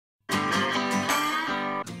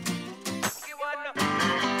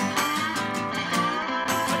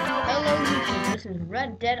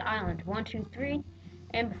Red Dead Island 1, 2, 3.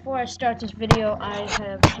 And before I start this video, I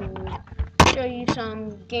have to show you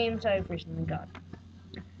some games I've recently got.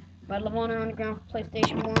 Medal of Honor Underground for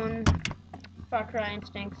PlayStation 1, Far Cry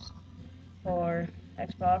Instincts for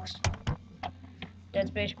Xbox, Dead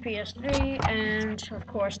Space PS3, and of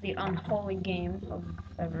course the unholy game of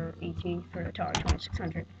ever ET for Atari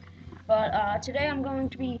 2600. But today I'm going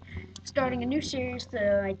to be starting a new series,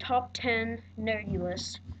 my top 10 nerdy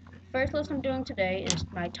list. First list I'm doing today is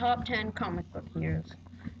my top 10 comic book heroes.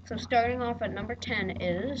 So starting off at number 10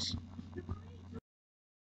 is...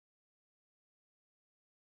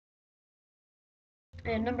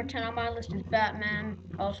 And number 10 on my list is Batman,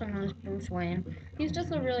 also known as Bruce Wayne. He's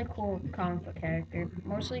just a really cool comic book character,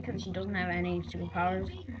 mostly because he doesn't have any superpowers.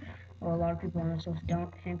 Well, a lot of people on this list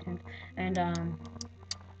don't, hint hint. And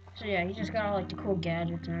so yeah, he just got all like the cool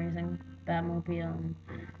gadgets and everything, Batmobile and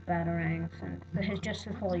Batarangs, and just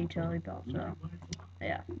his whole utility belt. So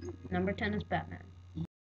yeah, number 10 is Batman.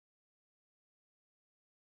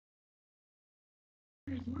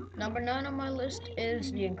 Number 9 on my list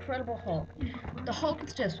is the Incredible Hulk. The Hulk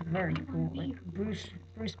is just very cool. Like Bruce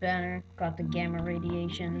Banner got the gamma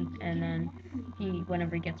radiation, and then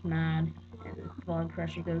whenever he gets mad and his blood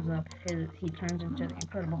pressure goes up, he turns into the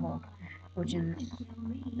Incredible Hulk, which is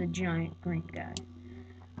the giant green guy.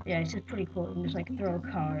 Yeah, it's just pretty cool. You can just like throw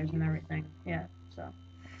cars and everything. Yeah, so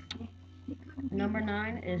number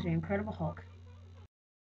 9 is the Incredible Hulk.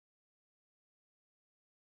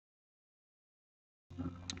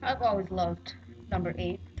 I've always loved number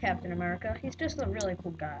 8, Captain America. He's just a really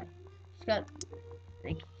cool guy. He's got,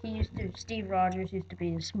 like, Steve Rogers used to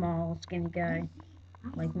be a small, skinny guy,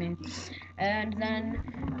 like me. And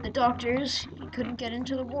then the doctors couldn't get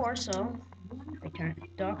into the war, so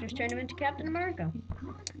doctors turned him into Captain America.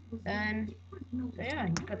 And, so yeah,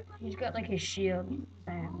 he's got like his shield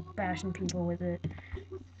and bashing people with it.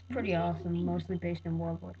 Pretty awesome, mostly based in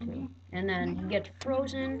World War II. And then he gets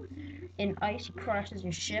frozen in ice, he crashes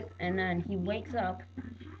his ship, and then he wakes up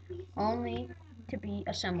only to be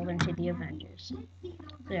assembled into the Avengers. So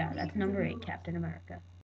yeah, that's number 8, Captain America.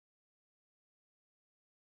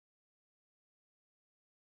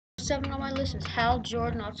 7 on my list is Hal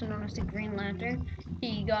Jordan, also known as the Green Lantern.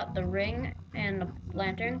 He got the ring and the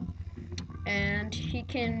lantern, and he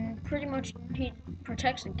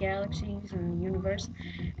protects the galaxies and the universe,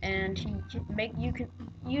 and you can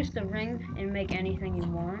use the ring and make anything you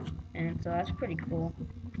want, and so that's pretty cool.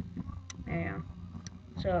 Yeah.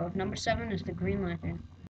 So number 7 is the Green Lantern.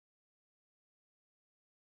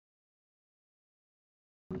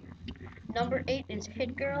 Number 8 is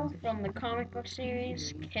Hit Girl from the comic book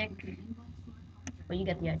series Kick. Well, you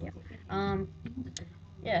get the idea.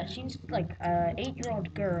 Yeah, she's like a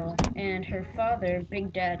 8-year-old girl, and her father,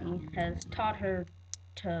 Big Daddy, has taught her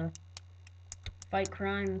to fight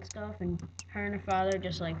crime and stuff, and her and her father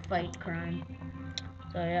just like fight crime.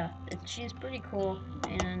 So yeah, she's pretty cool,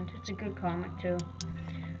 and it's a good comic too.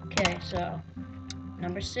 Okay, so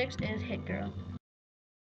number 6 is Hit Girl.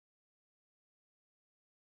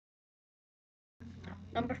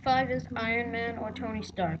 Number 5 is Iron Man or Tony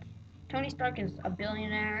Stark. Tony Stark is a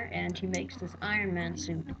billionaire, and he makes this Iron Man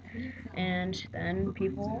suit, and then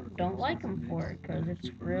people don't like him for it because it's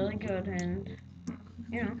really good and,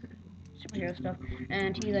 you know, superhero stuff.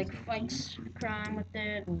 And he like fights crime with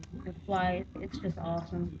it and the fly. It's just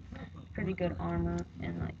awesome. Pretty good armor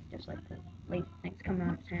and like just like the late things coming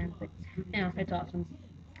out of his hands. But you know, it's awesome.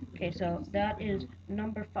 Okay, so that is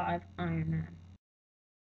number 5, Iron Man.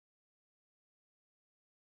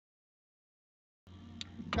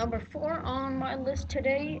 Number 4 on my list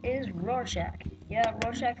today is Rorschach. Yeah,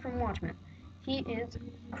 Rorschach from Watchmen. He is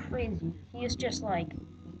crazy. He is just like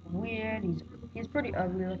weird. He's pretty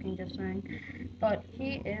ugly looking, just saying. But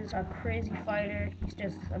he is a crazy fighter. He's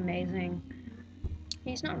just amazing.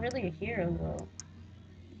 He's not really a hero though.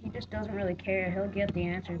 He just doesn't really care. He'll get the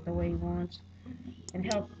answers the way he wants, and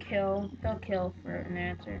he'll kill for an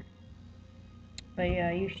answer. But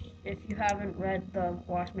yeah, if you haven't read the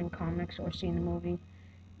Watchmen comics or seen the movie,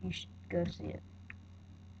 you should go see it.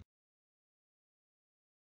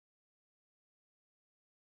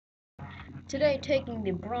 Today, taking the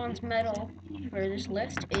bronze medal for this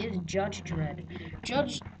list is Judge Dredd.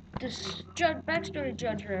 Backstory of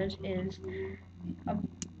Judge Dredd is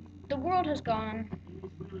the world has gone,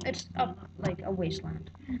 it's up like a wasteland.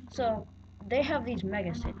 So they have these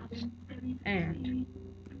mega cities, and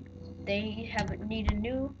they need a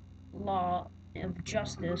new law of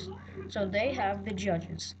justice. So they have the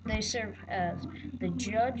judges. They serve as the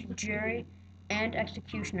judge, jury, and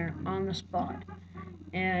executioner on the spot.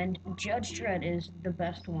 And Judge Dredd is the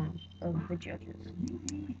best one of the judges.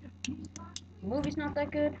 Movie's not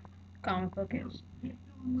that good. Comic book is.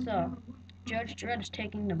 So, Judge Dredd is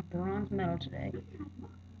taking the bronze medal today.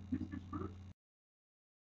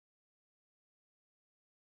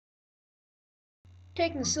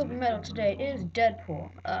 Taking the silver medal today is Deadpool.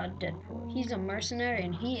 Deadpool. He's a mercenary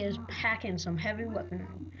and he is packing some heavy weaponry.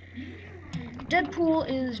 Deadpool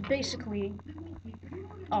is basically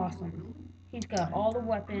awesome. He's got all the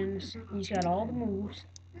weapons, he's got all the moves,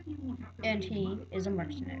 and he is a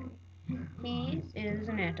mercenary. He is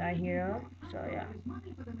an anti-hero, so yeah,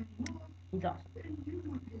 he's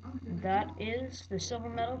awesome. That is the silver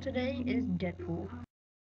medal today is Deadpool.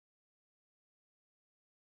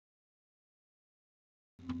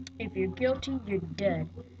 If you're guilty, you're dead.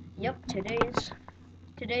 Yep,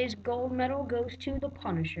 today's gold medal goes to the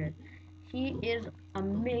Punisher. He is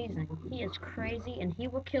amazing. He is crazy and he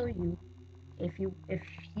will kill you if he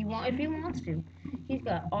wants to. He's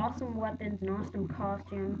got awesome weapons, an awesome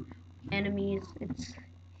costume, enemies.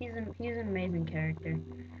 He's an amazing character.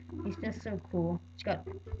 He's just so cool. He's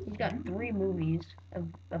got 3 movies,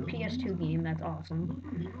 a PS2 game that's awesome.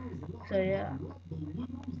 So yeah,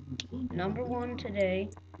 number one today,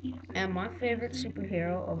 and my favorite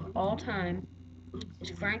superhero of all time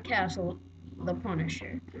is Frank Castle, the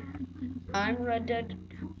Punisher. I'm Red Dead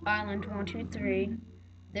Island 123.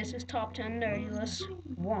 This is Top 10 Nerdyless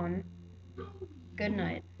 1. Good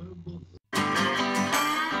night.